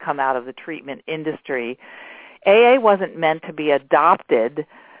has come out of the treatment industry. AA wasn't meant to be adopted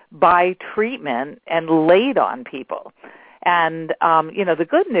by treatment and laid on people. And, the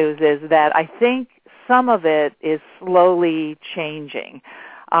good news is that I think some of it is slowly changing.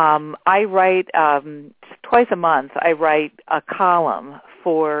 I write twice a month. I write a column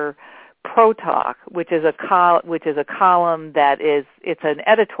for Pro Talk, which is a column it's an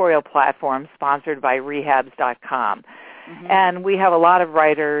editorial platform sponsored by rehabs.com. Mm-hmm. And we have a lot of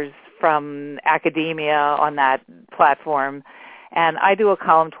writers from academia on that platform. And I do a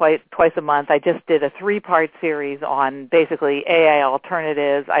column twice a month. I just did a 3-part series on basically AA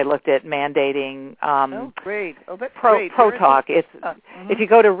alternatives. I looked at mandating great. Oh, that's Pro Talk. It's if you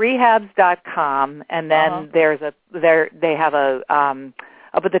go to rehabs.com, and then they have a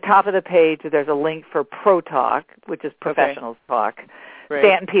up at the top of the page there's a link for Pro Talk, which is professionals talk. Great.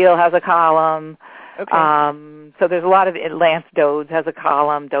 Stanton Peele has a column. Okay. So there's a lot of Lance Dodds has a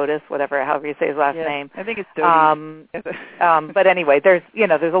column, Dodis, however you say his last name. I think it's Dodis. But anyway, there's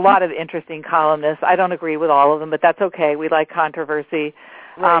a lot of interesting columnists. I don't agree with all of them, but that's okay. We like controversy.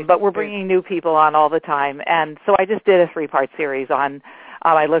 Right. But we're bringing new people on all the time. And so I just did a 3-part series on,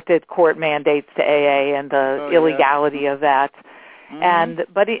 I looked at court mandates to AA and the illegality of that. Mm-hmm.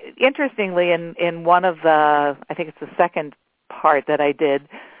 But interestingly, in one of I think it's the second part that I did,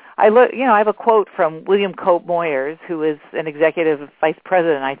 I have a quote from William Cope Moyers, who is an executive vice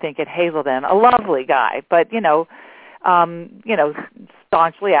president, I think, at Hazelden, a lovely guy, but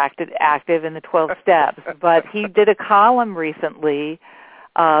staunchly active in the 12 steps. But he did a column recently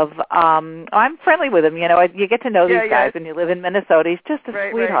of I'm friendly with him. You get to know these guys, and you live in Minnesota. He's just a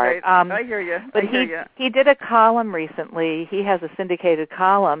sweetheart. Right. I hear you. But he did a column recently. He has a syndicated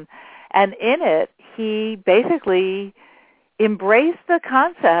column, and in it he basically embraced the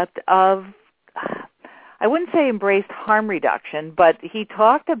concept of, I wouldn't say embraced harm reduction, but he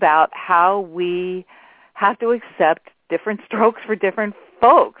talked about how we have to accept different strokes for different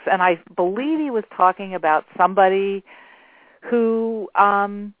folks. And I believe he was talking about somebody who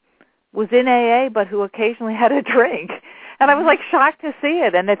was in AA but who occasionally had a drink. And I was shocked to see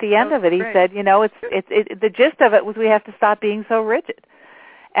it. And at the end of it, he said, the gist of it was we have to stop being so rigid.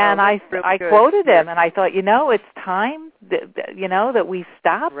 And I quoted him, and I thought, it's time that we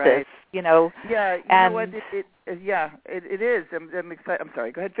stop this. Know what? It is. I'm excited. I'm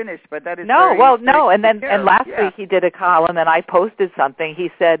sorry. Go ahead, finish. But that is And last week he did a column, and I posted something.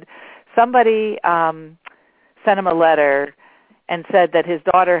 He said somebody sent him a letter and said that his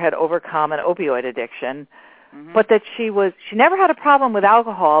daughter had overcome an opioid addiction, but that she never had a problem with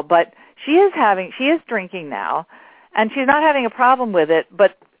alcohol, but she is drinking now. And she's not having a problem with it,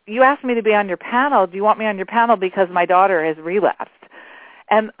 but you asked me to be on your panel. Do you want me on your panel because my daughter has relapsed?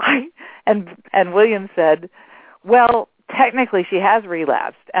 And William said, well, technically she has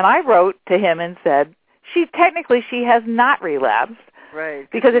relapsed. And I wrote to him and said, she has not relapsed.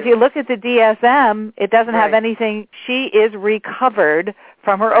 Right. Because if you look at the DSM, it doesn't have anything. She is recovered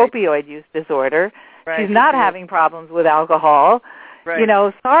from her opioid use disorder. Right. She's not having problems with alcohol. Right.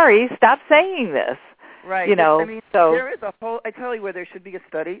 Sorry, stop saying this. Right. There is a whole, I tell you where there should be a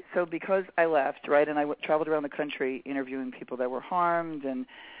study. So because I left, and I traveled around the country interviewing people that were harmed and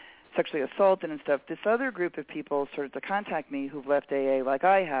sexually assaulted and stuff, this other group of people started to contact me who've left AA like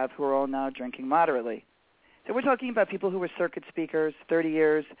I have, who are all now drinking moderately. So we're talking about people who were circuit speakers, 30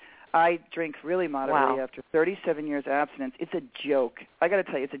 years. I drink really moderately after 37 years abstinence. It's a joke. I got to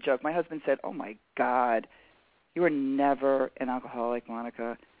tell you, it's a joke. My husband said, oh, my God, you were never an alcoholic,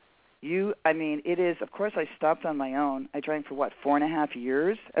 Monica. It is, of course, I stopped on my own. I drank for, 4.5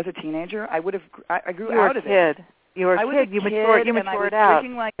 years as a teenager. I grew out of it. You were a kid. You matured out. I was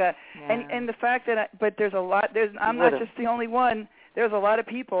drinking like a, and the fact that, but there's a lot, I'm not just the only one. There's a lot of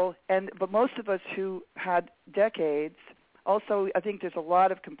people, but most of us who had decades, also, I think there's a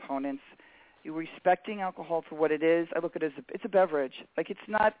lot of components. You're respecting alcohol for what it is. I look at it as it's a beverage. It's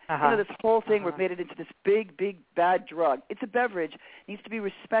not, this whole thing, we've made it into this big, big, bad drug. It's a beverage. It needs to be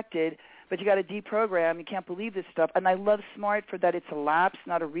respected, but you got to deprogram. You can't believe this stuff. And I love SMART for that it's a lapse,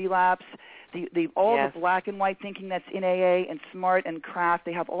 not a relapse. The black and white thinking that's in AA and SMART and craft,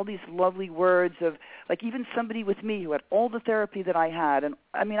 they have all these lovely words of, even somebody with me who had all the therapy that I had. And,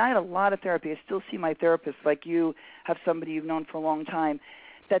 I had a lot of therapy. I still see my therapist like you have somebody you've known for a long time.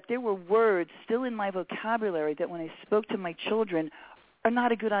 That there were words still in my vocabulary that when I spoke to my children, are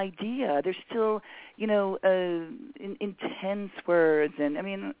not a good idea. They're still, intense words, and I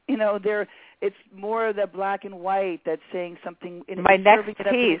mean, it's more the black and white that's saying something. My next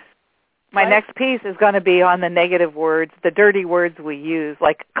piece is going to be on the negative words, the dirty words we use,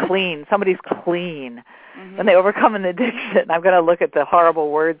 like clean. Somebody's clean. Mm-hmm. When they overcome an addiction, I'm going to look at the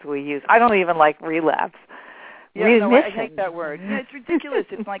horrible words we use. I don't even like relapse. Yeah, no, I hate that word. Yeah, it's ridiculous.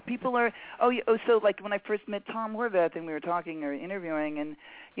 It's like people are, so like when I first met Tom Horvath and we were talking or interviewing, and,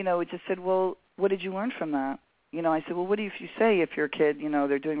 it just said, well, what did you learn from that? I said, well, what do you say if your kid,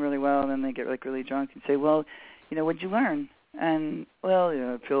 they're doing really well and then they get like really drunk, and say, well, what did you learn? And, well,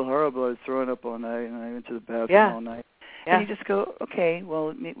 I feel horrible. I was throwing up all night and I went to the bathroom all night. Yeah. And you just go, okay,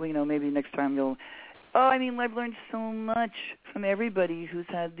 well, maybe next time you'll, I've learned so much from everybody who's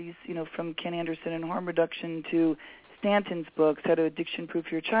had these, from Ken Anderson and harm reduction to Stanton's books, How to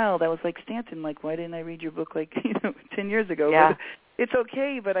Addiction-Proof Your Child. I was like, Stanton, why didn't I read your book 10 years ago? Yeah. But it's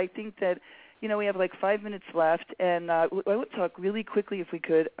okay, but I think that, we have 5 minutes left, and I would talk really quickly, if we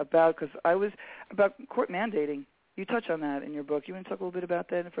could, about court mandating. You touch on that in your book. You want to talk a little bit about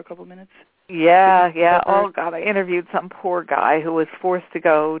that for a couple of minutes? Yeah. Oh, God, I interviewed some poor guy who was forced to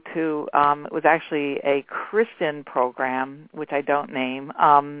go to, it was actually a Christian program, which I don't name,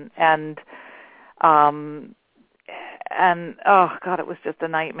 and oh, God, it was just a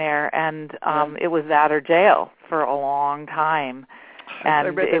nightmare, and it was that or jail for a long time. And I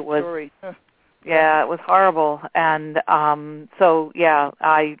read that story. Yeah, it was horrible, and so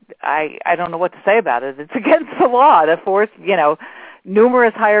I don't know what to say about it. It's against the law to force.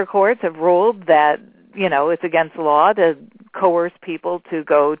 Numerous higher courts have ruled that it's against the law to coerce people to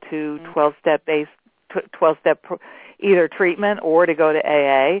go to 12-step either treatment or to go to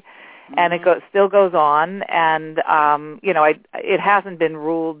AA, and it still goes on. And it hasn't been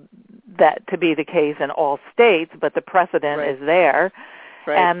ruled that to be the case in all states, but the precedent is there.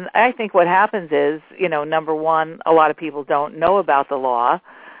 Right. And I think what happens is, number one, a lot of people don't know about the law.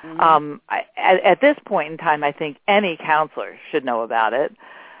 Mm-hmm. At this point in time, I think any counselor should know about it.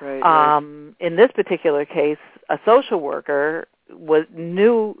 Right. In this particular case, a social worker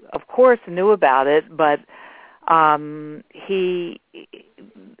knew about it, but the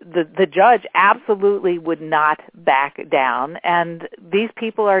judge absolutely would not back down, and these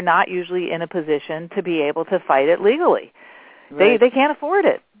people are not usually in a position to be able to fight it legally. Right. They can't afford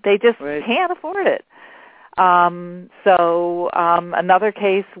it. They just can't afford it. Another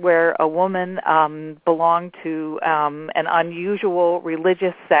case where a woman belonged to an unusual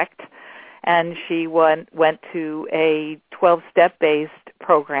religious sect, and she went to a 12-step based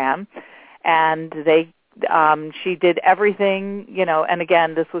program, and she did everything, and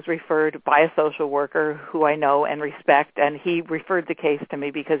again, this was referred by a social worker who I know and respect, and he referred the case to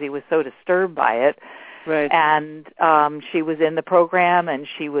me because he was so disturbed by it. Right. And she was in the program, and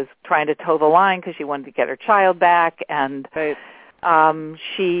she was trying to toe the line because she wanted to get her child back, and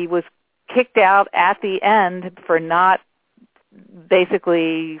she was kicked out at the end for not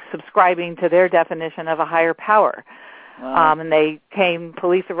basically subscribing to their definition of a higher power. Wow. And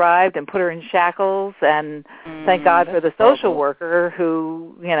police arrived and put her in shackles, and thank God for the social worker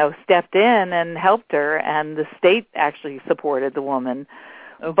who, stepped in and helped her, and the state actually supported the woman.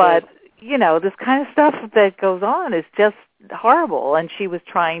 Okay. But this kind of stuff that goes on is just horrible, and she was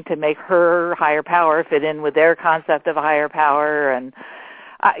trying to make her higher power fit in with their concept of a higher power, and,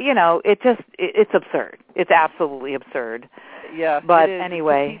 it's absurd. It's absolutely absurd. Yeah. But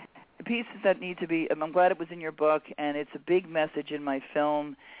anyway. The pieces that need to be, I'm glad it was in your book, and it's a big message in my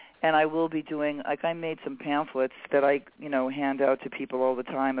film, and I will be doing, I made some pamphlets that I, hand out to people all the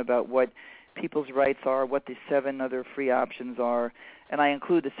time about what people's rights are, what the 7 other free options are, and I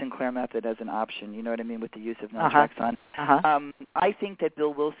include the Sinclair method as an option, you know what I mean, with the use of naltrexone. I think that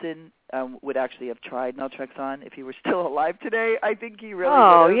Bill Wilson would actually have tried naltrexone if he were still alive today. I think he really would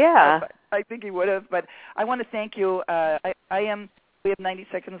have. Oh, yeah. I think he would have, but I want to thank you. We have 90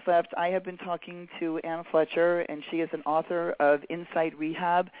 seconds left. I have been talking to Anne Fletcher, and she is an author of Inside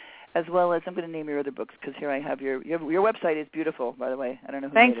Rehab, as well as, I'm going to name your other books because here I have your website is beautiful, by the way. I don't know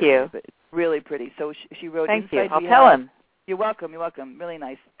who made it. Thank you. But it's really pretty. So she wrote Inside Rehab. I'll tell him. You're welcome. Really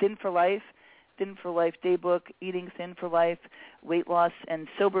nice. Thin for Life Daybook, Eating Thin for Life, Weight Loss, and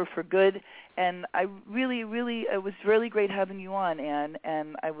Sober for Good. And I really, it was really great having you on, Anne,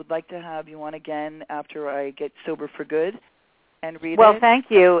 and I would like to have you on again after I get Sober for Good. And read well, thank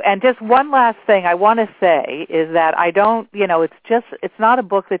you. And just one last thing I want to say is that I don't, it's not a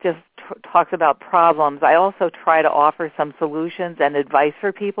book that just talks about problems. I also try to offer some solutions and advice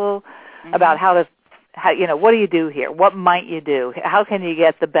for people about how, what do you do here? What might you do? How can you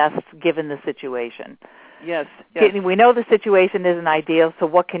get the best given the situation? Yes. We know the situation isn't ideal, so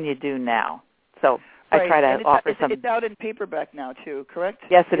what can you do now? So right. I try to offer some. It's out in paperback now, too, correct?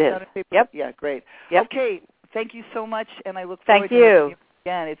 Yes, it is. Yep. Yeah, great. Yep. Okay, thank you so much, and I look forward to you. having you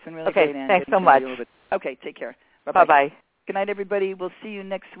again. It's been really great, Anne. Thanks so much. Okay, take care. Bye-bye. Bye-bye. Good night, everybody. We'll see you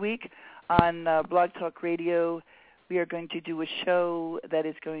next week on Blog Talk Radio. We are going to do a show that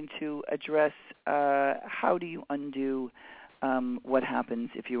is going to address how do you undo what happens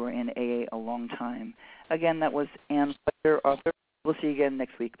if you were in AA a long time. Again, that was Anne Fletcher, author. We'll see you again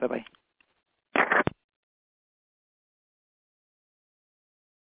next week. Bye-bye.